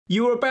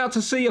You are about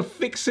to see a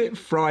Fix It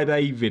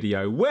Friday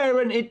video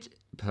where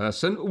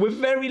person with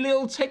very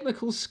little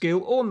technical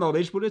skill or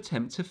knowledge would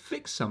attempt to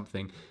fix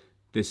something.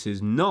 This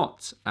is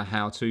not a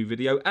how-to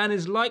video and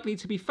is likely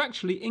to be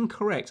factually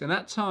incorrect and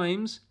at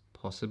times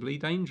possibly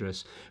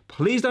dangerous.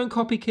 Please don't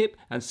copy Kip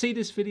and see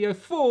this video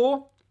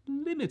for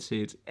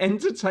limited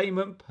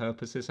entertainment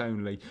purposes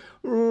only.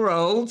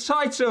 Roll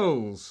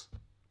titles!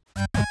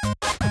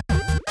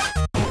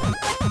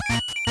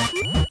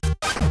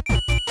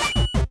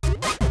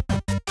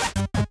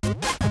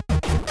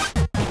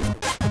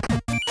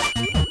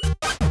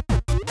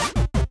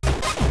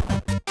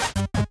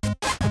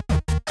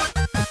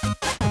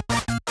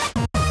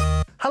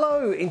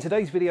 Hello, in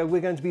today's video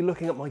we're going to be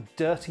looking at my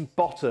dirty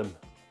bottom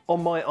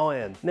on my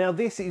iron. Now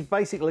this is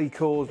basically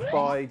caused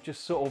by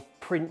just sort of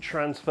print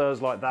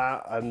transfers like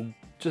that and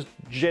just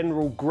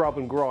general grub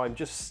and grime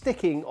just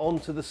sticking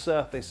onto the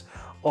surface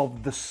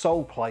of the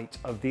sole plate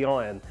of the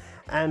iron.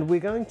 And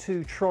we're going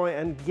to try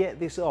and get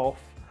this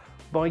off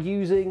by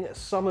using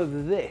some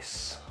of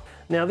this.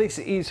 Now this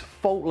is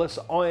Faultless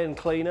Iron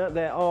Cleaner.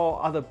 There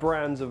are other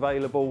brands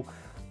available,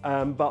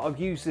 but I've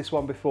used this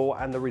one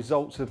before and the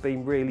results have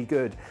been really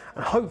good.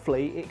 And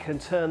hopefully it can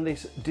turn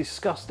this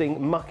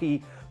disgusting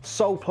mucky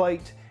sole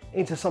plate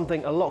into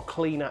something a lot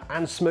cleaner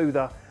and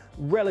smoother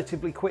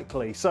relatively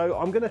quickly. So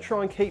I'm going to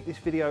try and keep this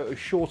video as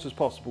short as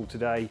possible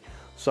today.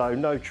 So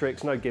no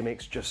tricks, no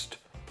gimmicks, just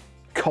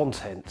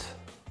content.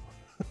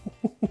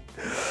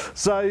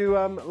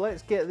 So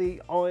let's get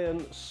the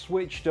iron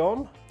switched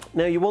on.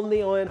 Now you want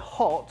the iron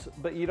hot,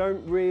 but you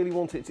don't really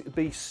want it to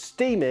be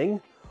steaming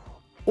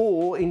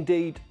or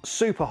indeed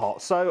super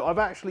hot. So I've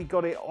actually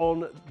got it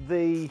on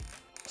the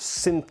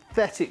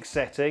synthetic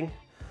setting.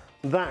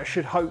 That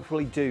should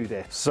hopefully do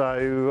this.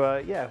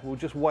 So yeah, we'll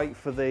just wait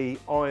for the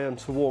iron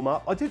to warm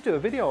up. I did do a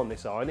video on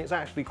this iron. It's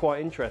actually quite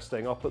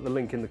interesting. I'll put the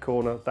link in the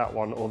corner, that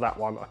one or that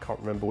one. I can't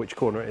remember which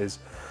corner it is.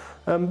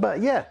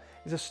 But yeah,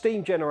 it's a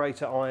steam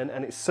generator iron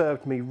and it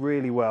served me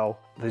really well.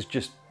 There's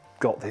just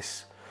got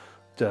this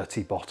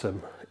dirty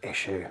bottom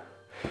issue.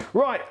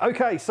 Right,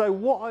 okay, so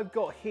what I've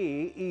got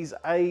here is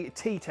a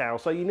tea towel.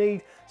 So you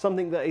need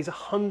something that is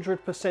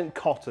 100%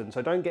 cotton,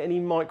 so don't get any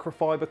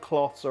microfiber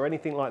cloths or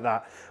anything like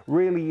that.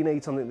 Really, you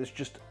need something that's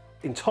just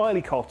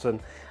entirely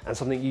cotton and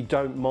something you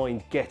don't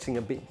mind getting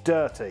a bit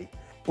dirty.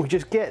 We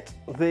just get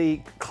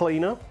the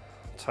cleaner,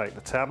 take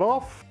the tab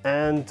off,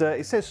 and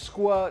it says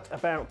squirt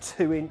about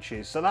 2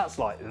 inches, so that's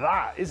like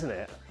that, isn't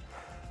it?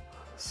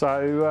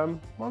 So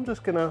I'm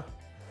just gonna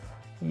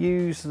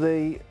use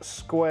the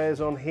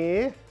squares on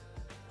here.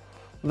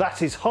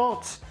 That is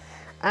hot,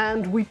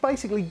 and we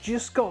basically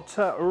just got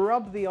to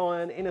rub the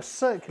iron in a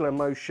circular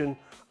motion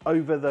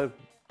over the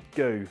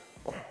goo.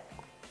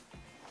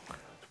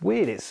 It's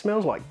weird, it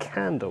smells like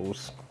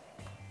candles.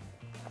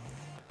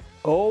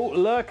 Oh,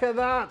 look at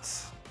that.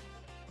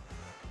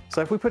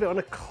 So if we put it on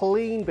a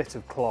clean bit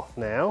of cloth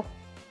now.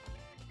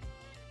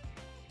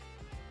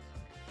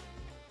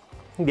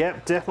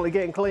 Yep, definitely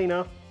getting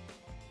cleaner.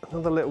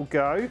 Another little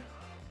go.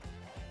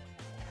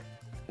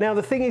 Now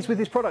the thing is with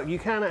this product, you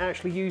can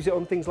actually use it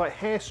on things like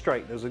hair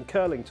straighteners and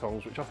curling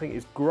tongs, which I think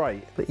is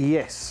great. But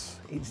yes,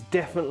 it's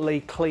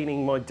definitely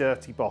cleaning my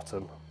dirty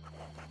bottom.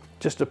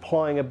 Just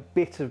applying a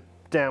bit of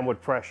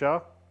downward pressure.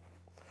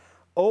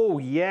 Oh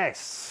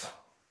yes!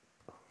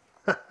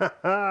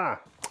 I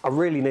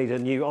really need a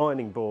new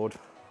ironing board.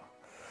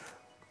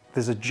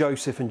 There's a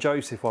Joseph &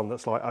 Joseph one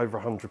that's like over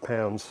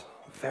 £100.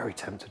 Very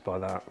tempted by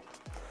that.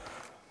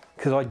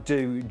 Because I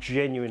do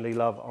genuinely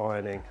love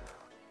ironing.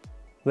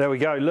 There we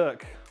go,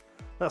 look.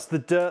 That's the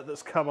dirt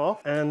that's come off,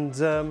 and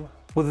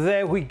well,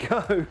 there we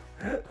go.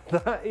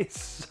 That is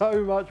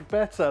so much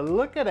better,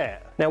 look at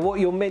it. Now what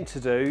you're meant to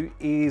do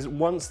is,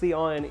 once the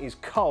iron is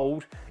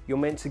cold, you're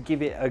meant to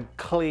give it a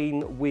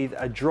clean with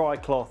a dry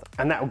cloth,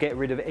 and that will get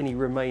rid of any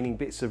remaining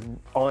bits of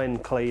iron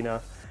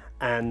cleaner,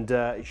 and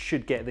it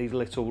should get these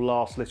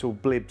last little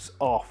blibs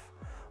off.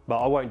 But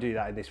I won't do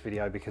that in this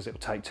video because it will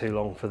take too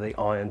long for the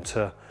iron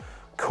to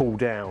cool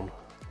down.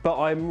 But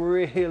I'm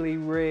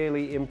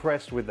really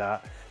impressed with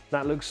that.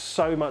 That looks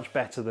so much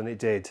better than it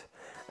did.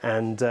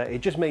 And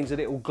it just means that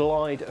it will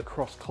glide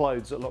across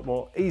clothes a lot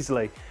more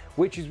easily,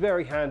 which is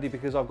very handy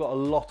because I've got a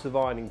lot of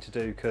ironing to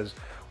do because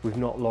we've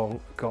not long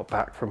got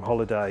back from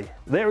holiday.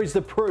 There is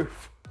the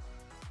proof.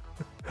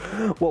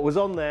 What was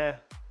on there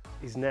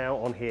is now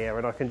on here,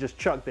 and I can just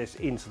chuck this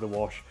into the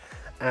wash,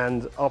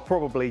 and I'll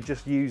probably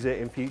just use it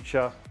in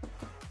future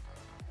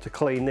to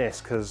clean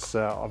this because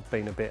I've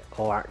been a bit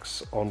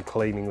lax on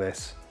cleaning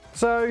this.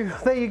 So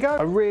there you go,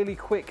 a really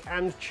quick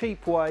and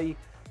cheap way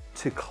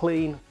to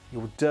clean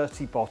your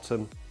dirty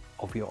bottom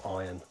of your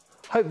iron.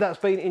 Hope that's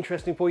been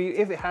interesting for you.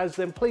 If it has,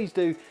 then please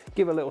do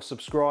give a little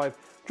subscribe,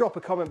 drop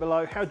a comment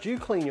below. How do you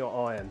clean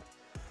your iron?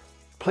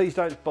 Please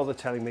don't bother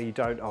telling me you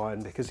don't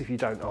iron, because if you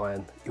don't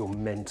iron, you're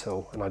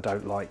mental and I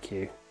don't like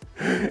you.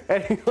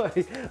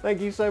 Anyway,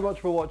 thank you so much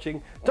for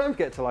watching. Don't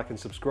forget to like and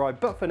subscribe,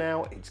 but for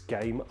now, it's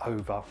game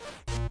over.